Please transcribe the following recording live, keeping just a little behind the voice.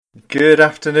Good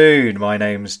afternoon. My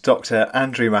name's Dr.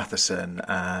 Andrew Matheson,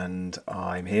 and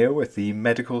I'm here with the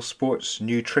Medical Sports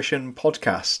Nutrition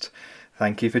Podcast.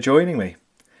 Thank you for joining me.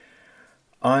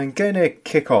 I'm going to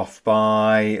kick off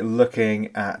by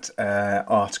looking at an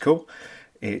article.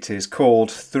 It is called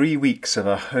 3 Weeks of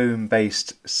a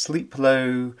Home-Based Sleep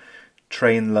Low,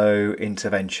 Train Low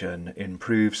Intervention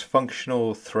Improves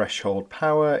Functional Threshold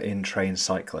Power in Trained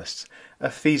Cyclists, a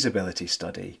feasibility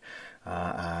study.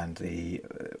 And the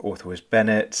author was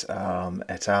Bennett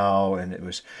et al., and it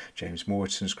was James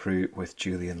Morton's group with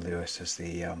Julian Lewis as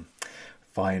the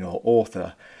final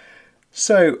author.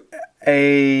 So,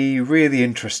 a really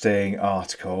interesting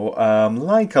article.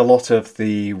 Like a lot of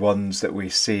the ones that we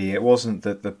see, it wasn't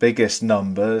the biggest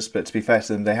numbers, but to be fair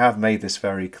to them, they have made this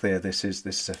very clear. This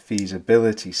is a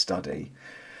feasibility study.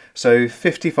 So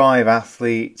 55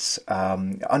 athletes,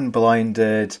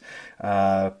 unblinded,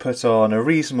 put on a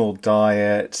reasonable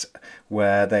diet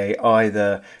where they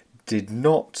either did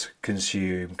not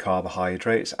consume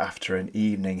carbohydrates after an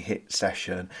evening HIIT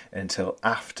session until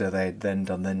after they'd then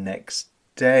done the next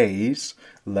day's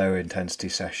low intensity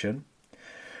session,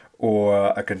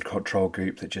 or a control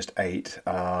group that just ate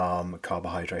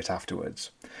carbohydrate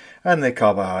afterwards. And the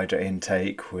carbohydrate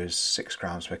intake was 6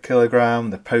 grams per kilogram.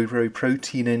 The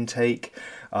protein intake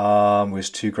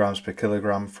was 2 grams per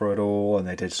kilogram for it all. And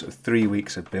they did sort of 3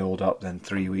 weeks of build-up, then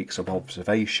 3 weeks of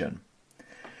observation.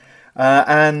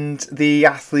 And the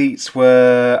athletes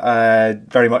were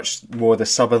very much more the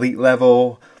sub-elite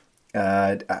level.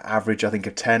 Average, I think,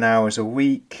 of 10 hours a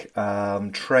week,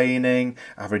 training,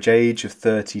 average age of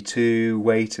 32,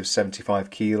 weight of 75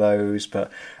 kilos,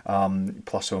 but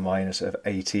plus or minus of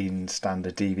 18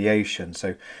 standard deviation.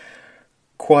 So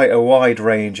quite a wide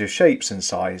range of shapes and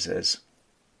sizes.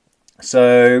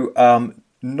 So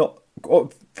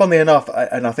funnily enough,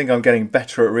 and I think I'm getting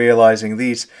better at realising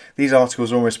these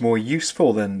articles are almost more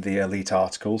useful than the elite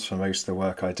articles for most of the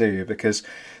work I do, because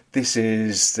this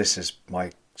is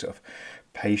my sort of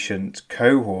patient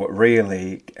cohort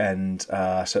really, and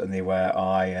certainly where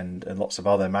I and lots of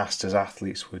other masters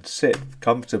athletes would sit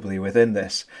comfortably within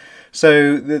this.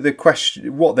 So the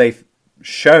question, what they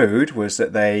showed was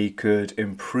that they could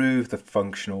improve the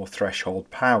functional threshold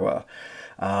power,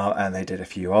 and they did a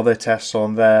few other tests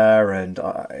on there, and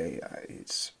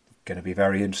it's going to be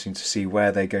very interesting to see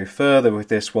where they go further with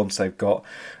this once they've got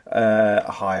a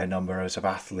higher number of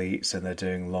athletes and they're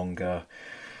doing longer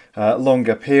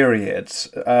periods.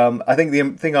 I think the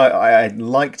thing I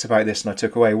liked about this and I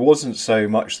took away wasn't so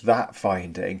much that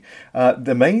finding.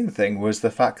 The main thing was the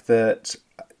fact that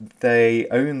they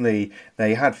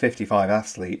had 55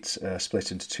 athletes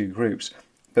split into two groups,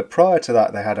 but prior to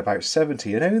that they had about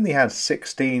 70 and only had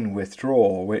 16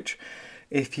 withdraw, which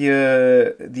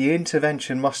the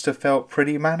intervention must have felt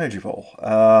pretty manageable.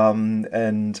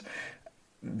 And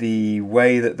the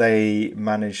way that they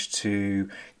managed to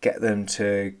get them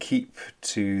to keep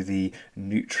to the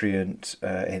nutrient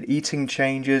and eating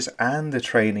changes and the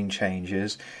training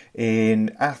changes in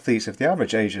athletes of the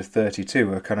average age of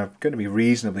 32 are kind of going to be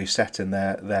reasonably set in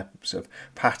their sort of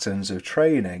patterns of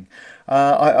training.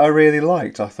 I really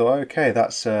liked. I thought, okay,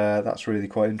 that's really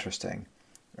quite interesting.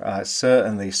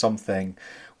 Certainly something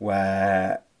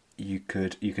where you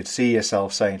could see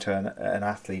yourself saying to an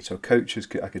athlete or coaches.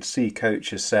 I could see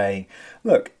coaches saying,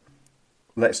 "Look,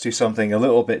 let's do something a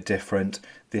little bit different.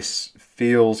 This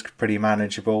feels pretty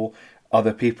manageable.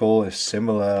 Other people of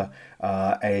similar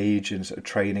age and sort of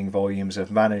training volumes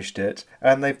have managed it,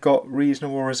 and they've got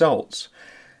reasonable results."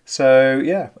 So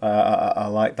yeah, I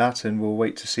like that, and we'll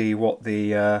wait to see what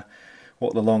the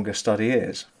longer study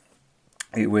is.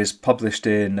 It was published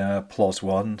in PLOS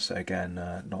One, so again,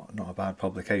 not a bad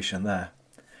publication there.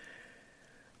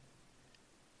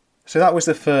 So that was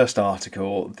the first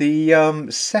article. The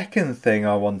second thing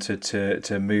I wanted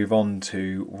to move on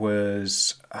to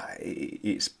was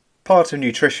it's part of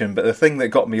nutrition, but the thing that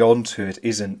got me onto it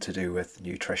isn't to do with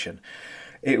nutrition.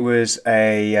 It was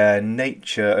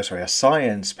a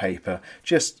science paper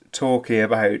just talking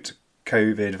about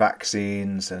COVID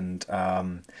vaccines, and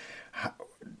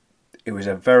it was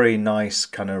a very nice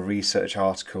kind of research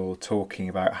article talking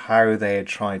about how they had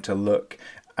tried to look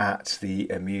at the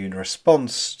immune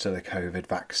response to the COVID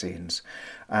vaccines.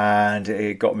 And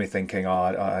it got me thinking,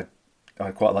 I'd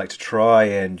quite like to try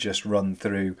and just run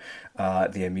through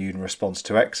the immune response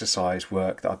to exercise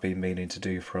work that I've been meaning to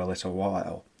do for a little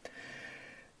while.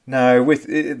 Now, with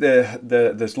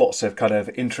there's lots of kind of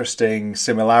interesting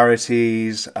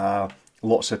similarities.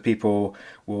 lots of people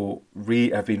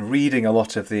have been reading a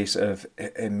lot of these sort of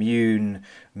immune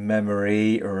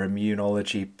memory or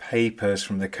immunology papers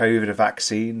from the COVID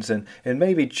vaccines, and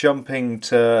maybe jumping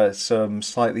to some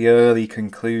slightly early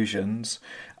conclusions,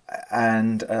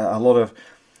 and a lot of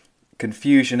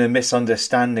confusion and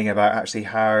misunderstanding about actually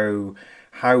how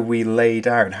we lay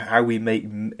down, how we make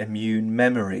immune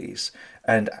memories,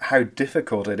 and how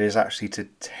difficult it is actually to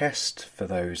test for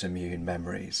those immune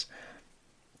memories.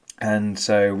 And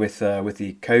so with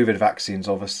the COVID vaccines,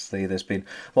 obviously there's been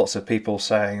lots of people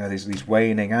saying there's these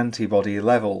waning antibody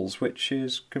levels, which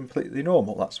is completely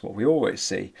normal. That's what we always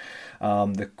see.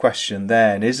 The question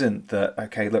then isn't that,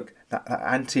 okay, look, that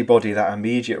antibody, that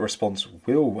immediate response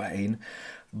will wane,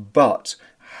 but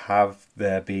have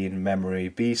there been memory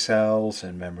B cells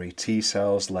and memory T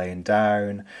cells laying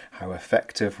down? How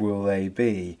effective will they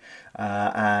be?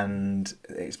 And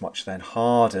it's much then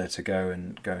harder to go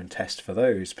and test for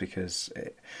those, because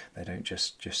they don't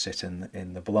just sit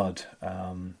in the blood.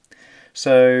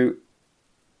 So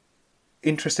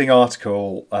interesting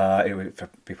article, for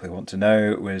people who want to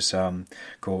know. It was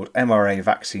called mRNA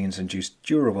Vaccines Induced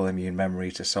Durable Immune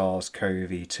Memory to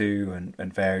SARS-CoV-2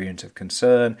 and Variant of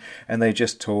Concern. And they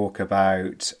just talk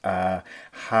about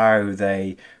how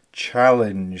they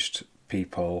challenged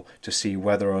people to see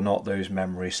whether or not those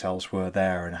memory cells were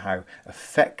there and how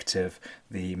effective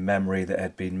the memory that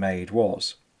had been made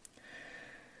was.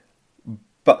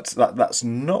 But that's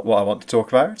not what I want to talk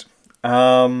about.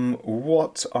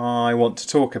 What I want to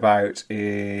talk about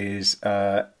is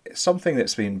something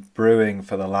that's been brewing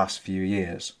for the last few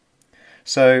years.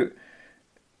 So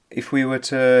if we were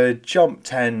to jump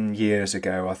 10 years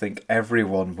ago, I think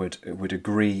everyone would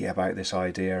agree about this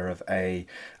idea of a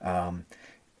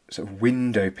sort of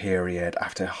window period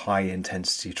after high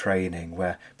intensity training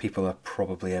where people are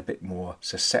probably a bit more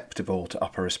susceptible to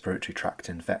upper respiratory tract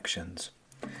infections.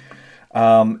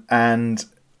 And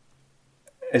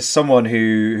as someone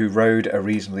who rode a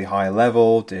reasonably high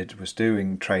level, was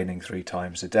doing training 3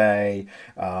 times a day,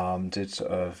 did sort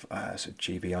of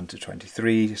GB under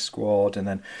 23 squad, and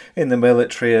then in the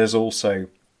military has also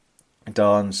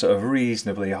done sort of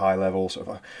reasonably high level sort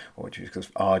of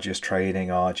arduous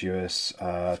training, arduous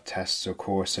tests or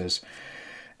courses.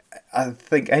 I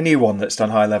think anyone that's done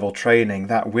high-level training,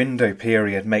 that window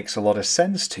period makes a lot of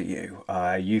sense to you.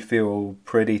 You feel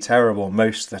pretty terrible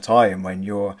most of the time when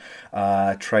you're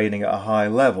training at a high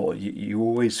level. You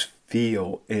always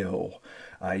feel ill.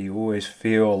 You always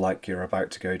feel like you're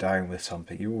about to go down with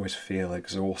something. You always feel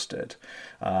exhausted.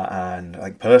 And I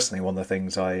think personally, one of the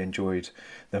things I enjoyed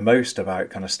the most about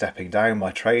kind of stepping down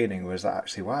my training was that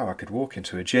actually, wow, I could walk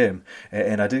into a gym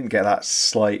and I didn't get that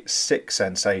slight sick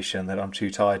sensation that I'm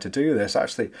too tired to do this.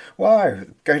 Actually, wow,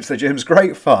 going to the gym's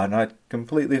great fun. I'd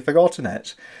completely forgotten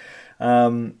it.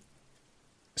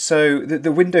 So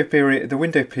the window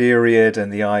period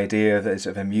and the idea of sort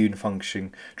of immune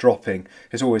function dropping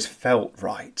has always felt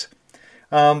right.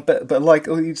 But like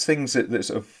all these things that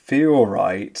sort of feel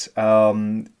right,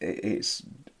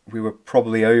 we were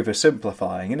probably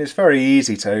oversimplifying, and it's very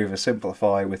easy to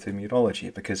oversimplify with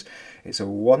immunology because it's a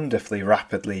wonderfully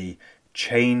rapidly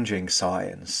changing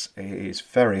science. It's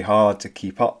very hard to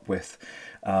keep up with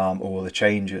all the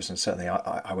changes, and certainly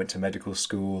I went to medical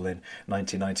school in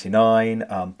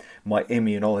 1999. My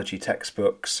immunology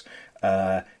textbooks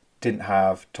didn't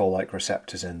have toll-like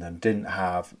receptors in them, didn't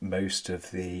have most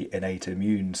of the innate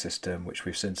immune system, which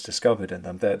we've since discovered in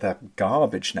them. They're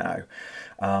garbage now.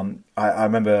 I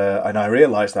remember, and I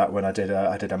realised that when I did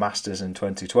a master's in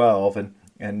 2012 and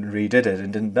redid it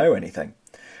and didn't know anything.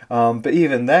 But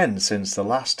even then, since the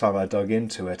last time I dug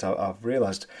into it, I've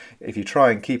realised if you try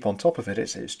and keep on top of it,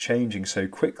 it's changing so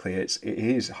quickly. It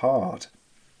is hard.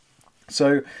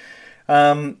 So,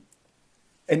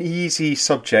 an easy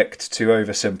subject to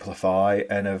oversimplify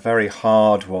and a very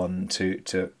hard one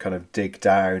to kind of dig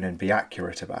down and be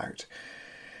accurate about.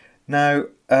 Now,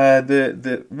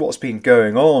 what's been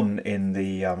going on in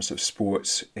the sort of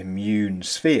sports immune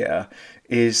sphere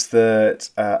is that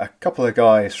a couple of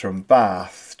guys from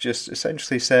Bath just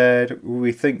essentially said,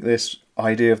 we think this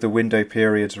idea of the window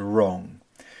period's wrong.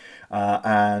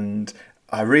 And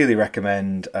I really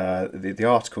recommend the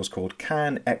article's called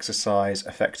Can Exercise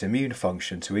Affect Immune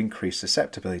Function to Increase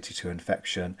Susceptibility to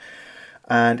Infection?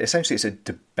 And essentially it's a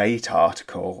debate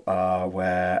article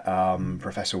where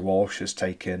Professor Walsh has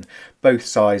taken both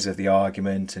sides of the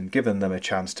argument and given them a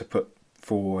chance to put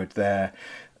forward their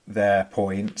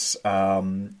points.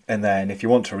 And then if you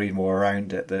want to read more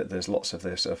around it, there's lots of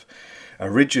this of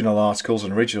original articles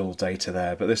and original data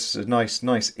there, but this is a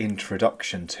nice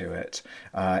introduction to it.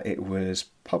 It was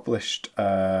published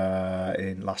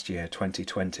in last year,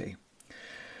 2020.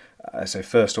 So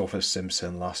first author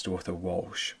Simpson, last author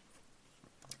Walsh.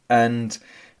 And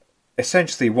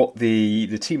essentially what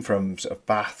the team from sort of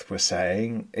Bath were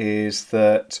saying is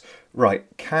that, right,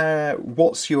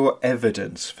 what's your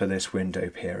evidence for this window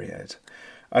period?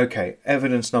 Okay,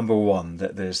 evidence number one,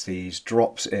 that there's these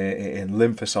drops in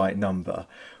lymphocyte number.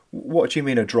 What do you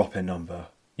mean a drop in number?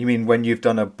 You mean when you've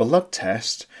done a blood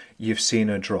test, you've seen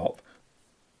a drop.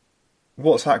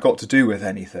 What's that got to do with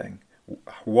anything?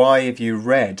 Why have you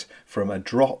read from a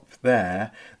drop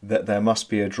there that there must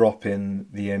be a drop in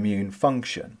the immune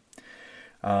function?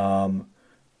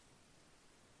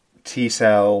 T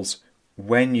cells,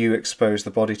 when you expose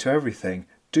the body to everything,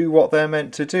 do what they're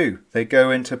meant to do. They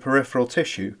go into peripheral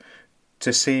tissue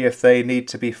to see if they need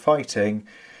to be fighting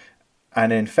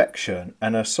an infection,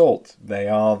 an assault. They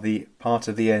are the part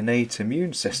of the innate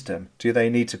immune system. Do they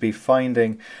need to be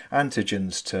finding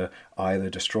antigens to either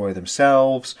destroy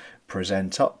themselves,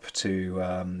 present up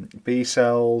to B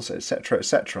cells, etc.,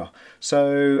 etc.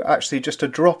 So actually just a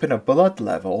drop in a blood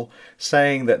level,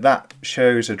 saying that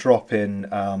shows a drop in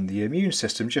the immune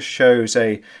system, just shows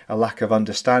a lack of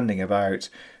understanding about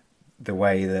the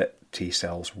way that T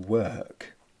cells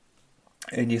work.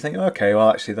 And you think, okay,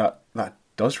 well actually that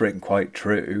does ring quite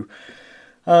true.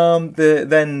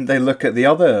 Then they look at the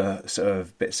other sort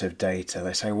of bits of data.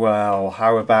 They say, well,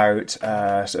 how about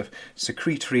sort of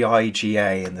secretory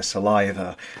IgA in the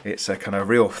saliva? It's a kind of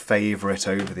real favourite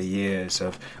over the years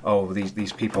of,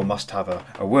 these people must have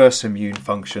a worse immune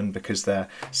function because their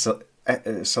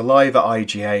saliva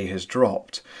IgA has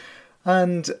dropped.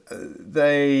 And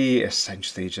they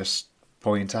essentially just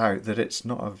point out that it's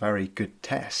not a very good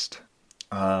test.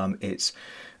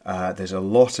 There's a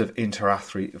lot of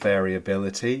inter-athlete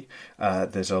variability.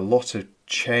 There's a lot of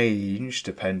change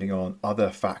depending on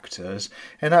other factors.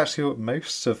 And actually,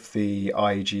 most of the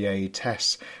IgA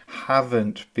tests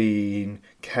haven't been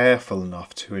careful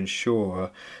enough to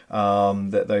ensure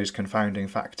that those confounding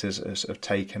factors are sort of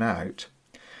taken out.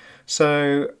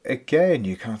 So again,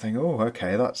 you kind of think, oh,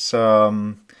 okay, that's...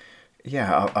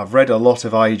 I've read a lot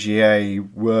of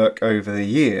IgA work over the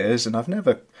years, and I've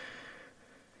never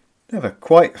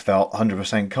quite felt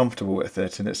 100% comfortable with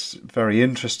it, and it's very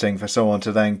interesting for someone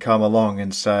to then come along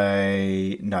and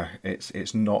say, no,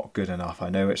 it's not good enough. I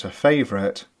know it's a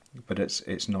favourite, but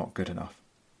it's not good enough.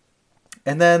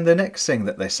 And then the next thing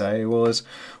that they say was,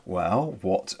 well,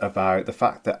 what about the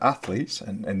fact that athletes,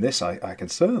 and this I can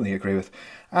certainly agree with,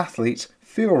 athletes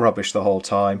feel rubbish the whole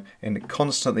time and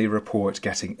constantly report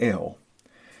getting ill.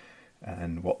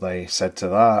 And what they said to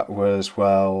that was,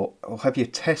 well, have you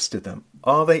tested them?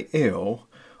 Are they ill,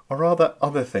 or are there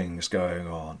other things going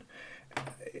on?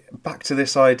 Back to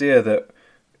this idea that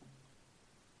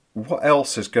what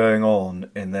else is going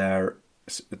on in their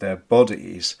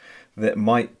bodies that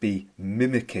might be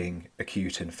mimicking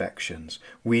acute infections.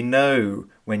 We know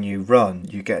when you run,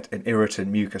 you get an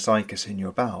irritant mucositis in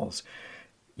your bowels.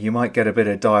 You might get a bit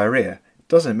of diarrhea.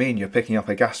 Doesn't mean you're picking up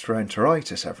a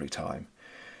gastroenteritis every time.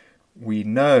 We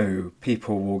know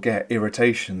people will get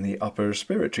irritation in the upper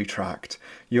respiratory tract.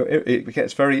 It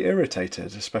gets very irritated,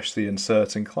 especially in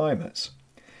certain climates.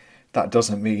 That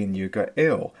doesn't mean you get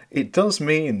ill. It does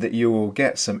mean that you will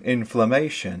get some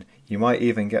inflammation. You might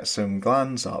even get some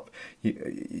glands up.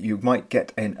 You might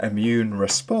get an immune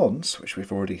response, which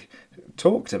we've already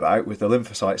talked about with the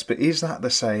lymphocytes, but is that the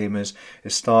same as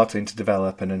starting to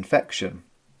develop an infection?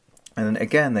 And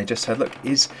again, they just said, look,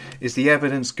 is the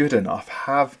evidence good enough?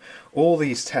 Have all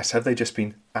these tests, have they just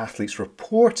been athletes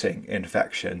reporting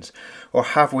infections? Or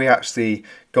have we actually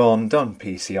done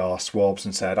PCR swabs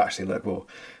and said, actually, look, well,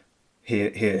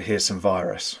 here's some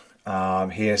virus.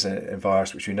 Here's a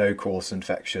virus which we know causes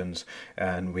infections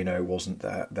and we know wasn't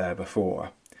there before.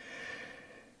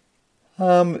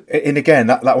 And again,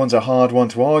 that one's a hard one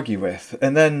to argue with.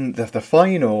 And then the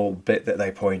final bit that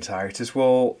they point out is,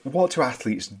 well, what do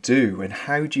athletes do and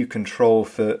how do you control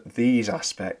for these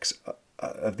aspects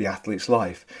of the athlete's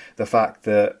life? The fact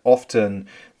that often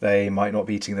they might not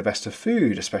be eating the best of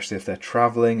food, especially if they're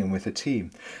travelling and with a team.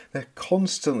 They're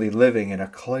constantly living in a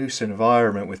close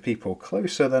environment with people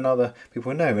closer than other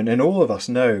people know. And all of us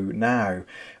know now,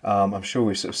 I'm sure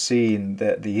we've sort of seen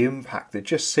the impact that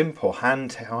just simple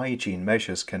hand hygiene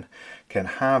measures can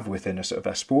have within a sort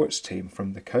of a sports team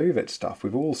from the COVID stuff.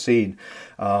 We've all seen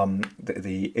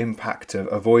the impact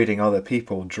of avoiding other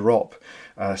people drop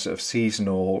sort of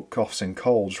seasonal coughs and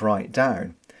colds right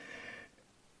down.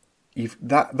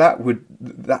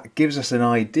 That gives us an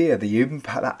idea the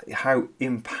impact, how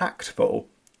impactful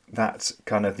that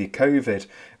kind of the COVID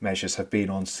measures have been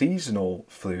on seasonal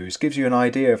flus gives you an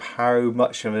idea of how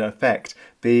much of an effect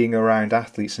being around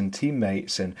athletes and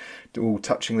teammates and all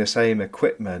touching the same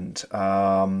equipment,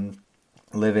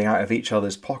 living out of each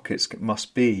other's pockets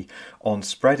must be on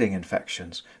spreading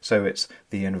infections. So it's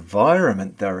the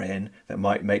environment they're in that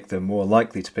might make them more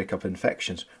likely to pick up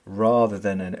infections rather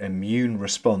than an immune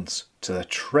response to the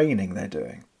training they're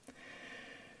doing.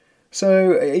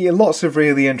 So lots of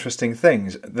really interesting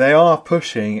things. They are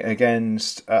pushing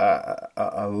against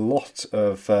a lot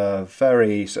of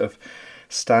very sort of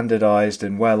standardised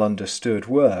and well understood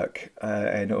work,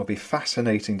 and it'll be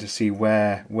fascinating to see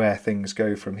where things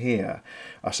go from here.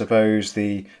 I suppose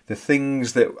the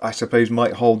things that I suppose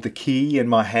might hold the key in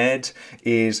my head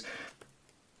is,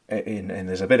 and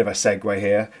there's a bit of a segue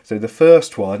here. So the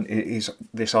first one is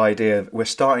this idea of we're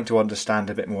starting to understand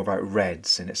a bit more about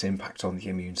RED-S and its impact on the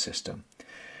immune system,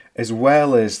 as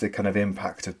well as the kind of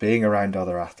impact of being around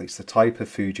other athletes, the type of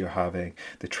food you're having,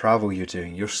 the travel you're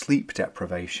doing, your sleep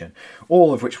deprivation,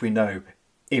 all of which we know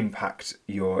impact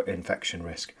your infection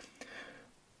risk.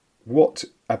 What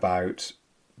about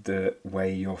the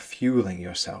way you're fueling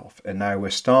yourself? And now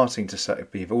we're starting to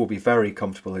all be very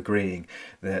comfortable agreeing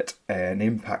that an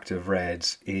impact of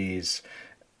RED-S is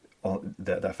on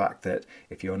the fact that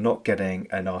if you're not getting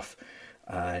enough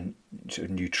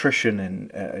nutrition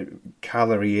and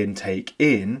calorie intake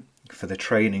in for the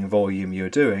training volume you're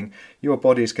doing, your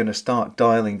body's going to start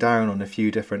dialing down on a few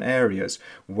different areas,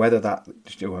 whether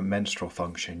that's your menstrual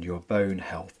function, your bone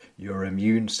health, your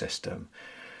immune system.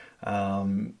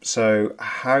 So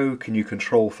how can you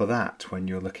control for that when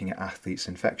you're looking at athletes'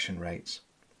 infection rates?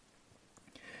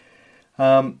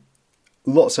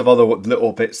 Lots of other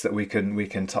little bits that we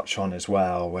can touch on as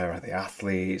well. Where are the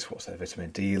athletes? What's their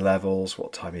vitamin D levels?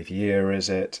 What time of year is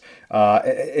it?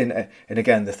 And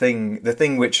again, the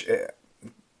thing which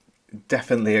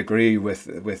definitely agree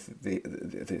with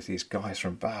these guys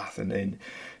from Bath, and in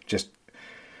just,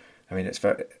 I mean, it's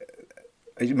very.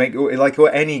 Like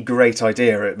any great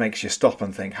idea, it makes you stop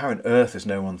and think, how on earth has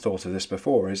no one thought of this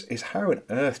before? Is how on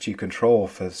earth do you control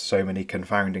for so many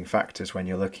confounding factors when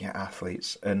you're looking at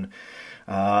athletes? And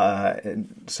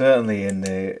certainly in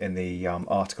the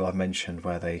article I've mentioned,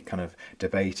 where they kind of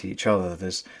debate each other,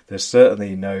 there's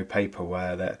certainly no paper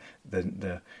where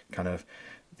they're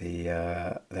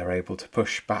able to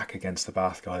push back against the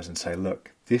Bath guys and say, look,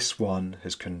 this one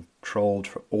has controlled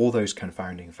for all those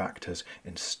confounding factors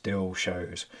and still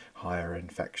shows higher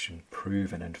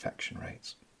proven infection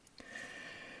rates.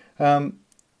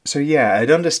 So yeah,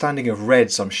 an understanding of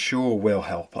RED-S I'm sure will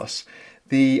help us.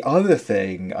 The other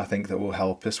thing I think that will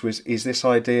help us is this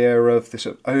idea of the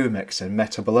sort of omics and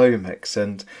metabolomics,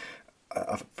 and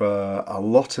for a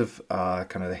lot of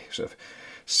kind of the sort of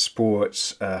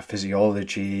sports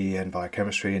physiology and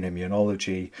biochemistry and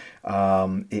immunology,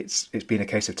 it's been a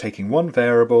case of taking one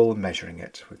variable and measuring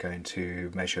it. We're going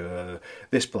to measure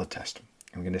this blood test.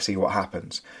 I'm going to see what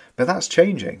happens. But that's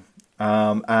changing,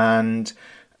 and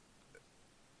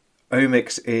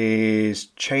omics is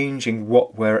changing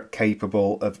what we're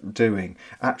capable of doing.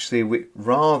 Actually,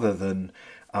 rather than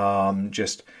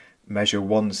just measure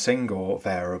one single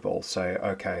variable, say,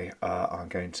 okay, I'm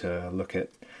going to look at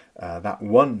that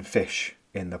one fish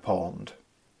in the pond,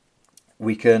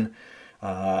 we can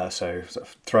so sort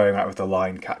of throwing out with the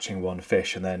line, catching one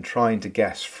fish, and then trying to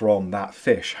guess from that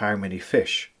fish how many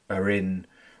fish are in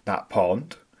that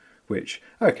pond, which,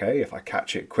 okay, if I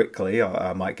catch it quickly,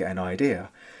 I might get an idea.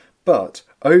 But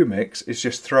omics is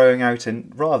just throwing out,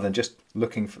 and rather than just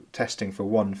testing for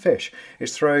one fish,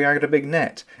 it's throwing out a big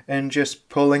net and just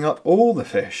pulling up all the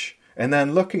fish, and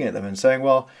then looking at them and saying,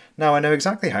 well, now I know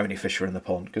exactly how many fish are in the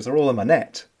pond because they're all in my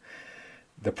net.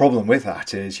 The problem with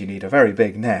that is you need a very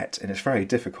big net, and it's very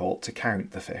difficult to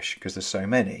count the fish because there's so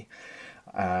many.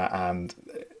 And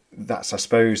that's, I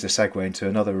suppose, the segue into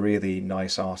another really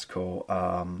nice article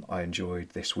I enjoyed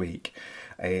this week.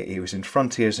 It was in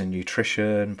Frontiers in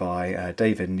Nutrition by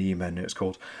David Neiman. It's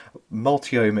called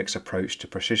Multi-Omics Approach to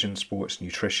Precision Sports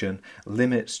Nutrition,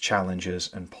 Limits, Challenges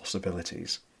and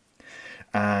Possibilities.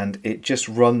 And it just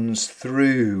runs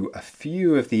through a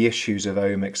few of the issues of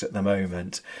omics at the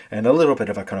moment, and a little bit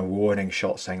of a kind of warning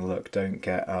shot saying, look, don't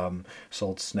get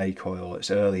sold snake oil.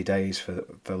 It's early days for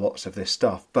lots of this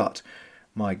stuff, but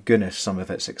my goodness, some of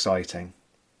it's exciting.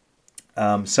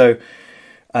 So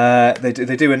they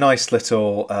do a nice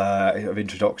little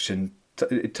introduction,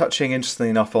 touching interestingly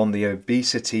enough on the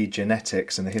obesity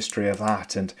genetics and the history of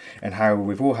that, and how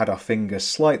we've all had our fingers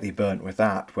slightly burnt with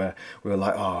that, where we were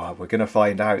like, we're going to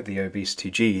find out the obesity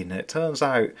gene. And it turns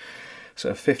out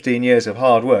sort of 15 years of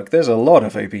hard work, there's a lot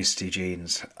of obesity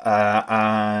genes,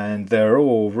 and they're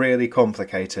all really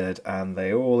complicated, and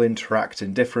they all interact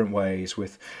in different ways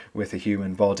with the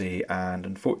human body. And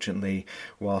unfortunately,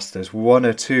 whilst there's one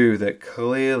or two that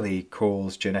clearly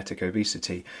cause genetic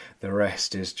obesity, the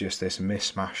rest is just this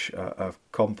mismatch of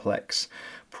complex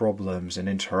problems and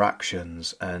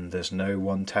interactions, and there's no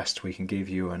one test we can give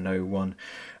you and no one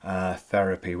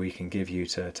therapy we can give you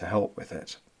to help with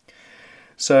it.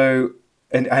 So,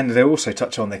 and they also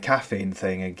touch on the caffeine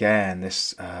thing again.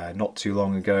 This not too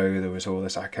long ago, there was all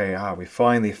this, we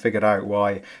finally figured out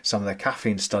why some of the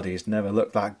caffeine studies never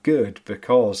looked that good,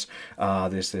 because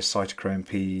there's this cytochrome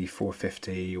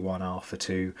P450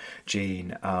 1-alpha-2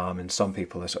 gene, and some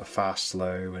people are sort of fast,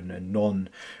 slow, and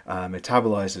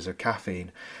non-metabolizers of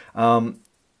caffeine. And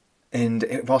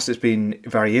whilst it's been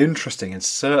very interesting and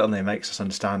certainly makes us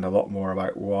understand a lot more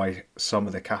about why some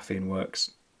of the caffeine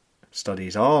works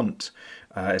studies aren't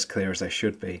as clear as they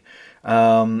should be,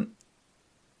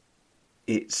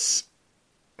 it's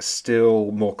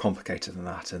still more complicated than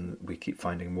that, and we keep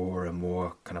finding more and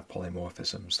more kind of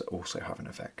polymorphisms that also have an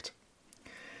effect.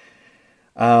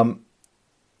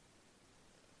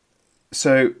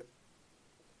 So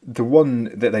the one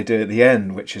that they do at the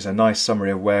end, which is a nice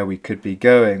summary of where we could be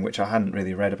going, which I hadn't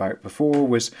really read about before,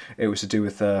 was to do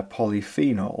with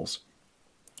polyphenols.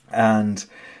 And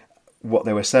what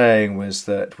they were saying was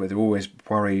that we're always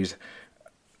worried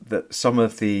that some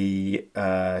of the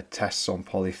tests on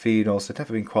polyphenols had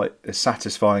never been quite as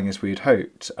satisfying as we'd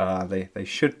hoped. They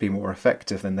should be more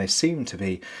effective than they seem to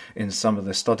be in some of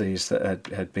the studies that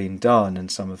had been done, and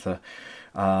some of the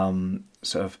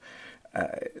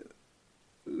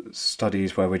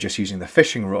studies where we're just using the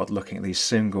fishing rod looking at these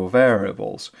single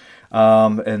variables.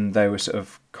 And they were sort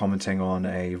of commenting on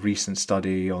a recent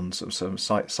study on some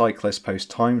cyclists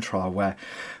post-time trial, where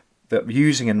that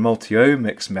using a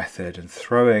multi-omics method and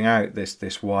throwing out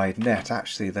this wide net,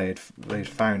 actually they'd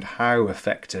found how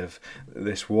effective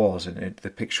this was, and the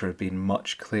picture had been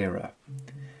much clearer.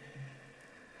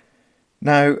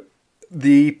 Now,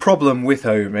 the problem with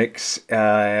omics,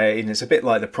 and it's a bit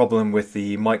like the problem with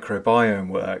the microbiome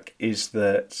work, is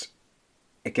that,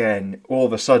 again, all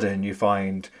of a sudden you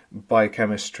find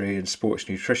biochemistry and sports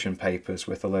nutrition papers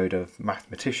with a load of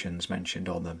mathematicians mentioned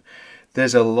on them.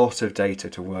 There's a lot of data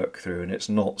to work through, and it's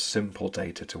not simple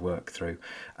data to work through.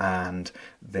 And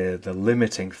the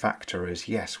limiting factor is,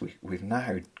 yes, we've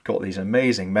now got these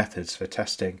amazing methods for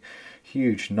testing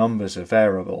huge numbers of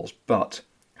variables, but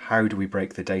how do we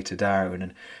break the data down?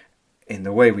 And in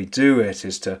the way we do it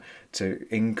is to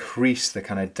increase the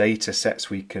kind of data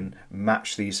sets we can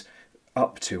match these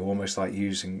up to, almost like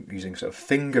using sort of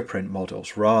fingerprint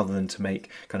models, rather than to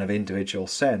make kind of individual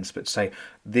sense, but say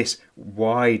this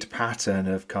wide pattern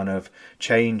of kind of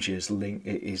changes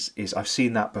is I've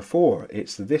seen that before,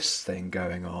 it's this thing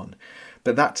going on.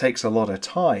 But that takes a lot of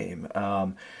time.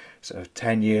 Sort of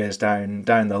 10 years down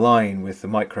the line with the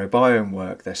microbiome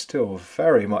work, they're still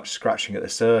very much scratching at the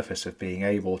surface of being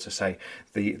able to say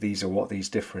these are what these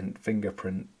different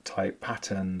fingerprint type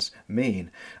patterns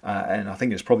mean. And I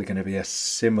think it's probably going to be a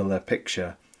similar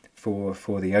picture for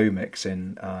the omics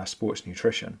in sports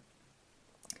nutrition.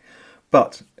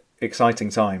 But exciting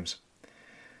times.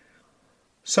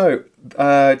 So,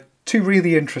 two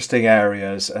really interesting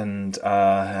areas, and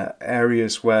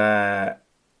areas where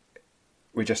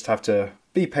we just have to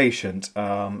be patient,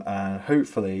 and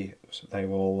hopefully they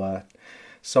will.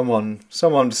 Someone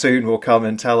soon will come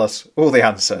and tell us all the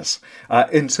answers.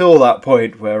 Until that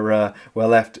point, we're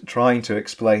left trying to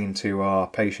explain to our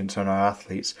patients and our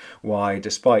athletes why,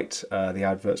 despite the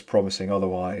adverts promising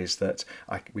otherwise, that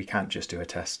we can't just do a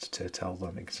test to tell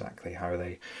them exactly how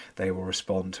they will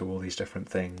respond to all these different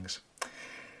things.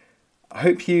 I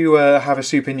hope you have a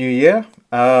super new year.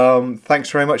 Thanks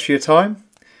very much for your time.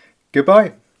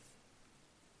 Goodbye.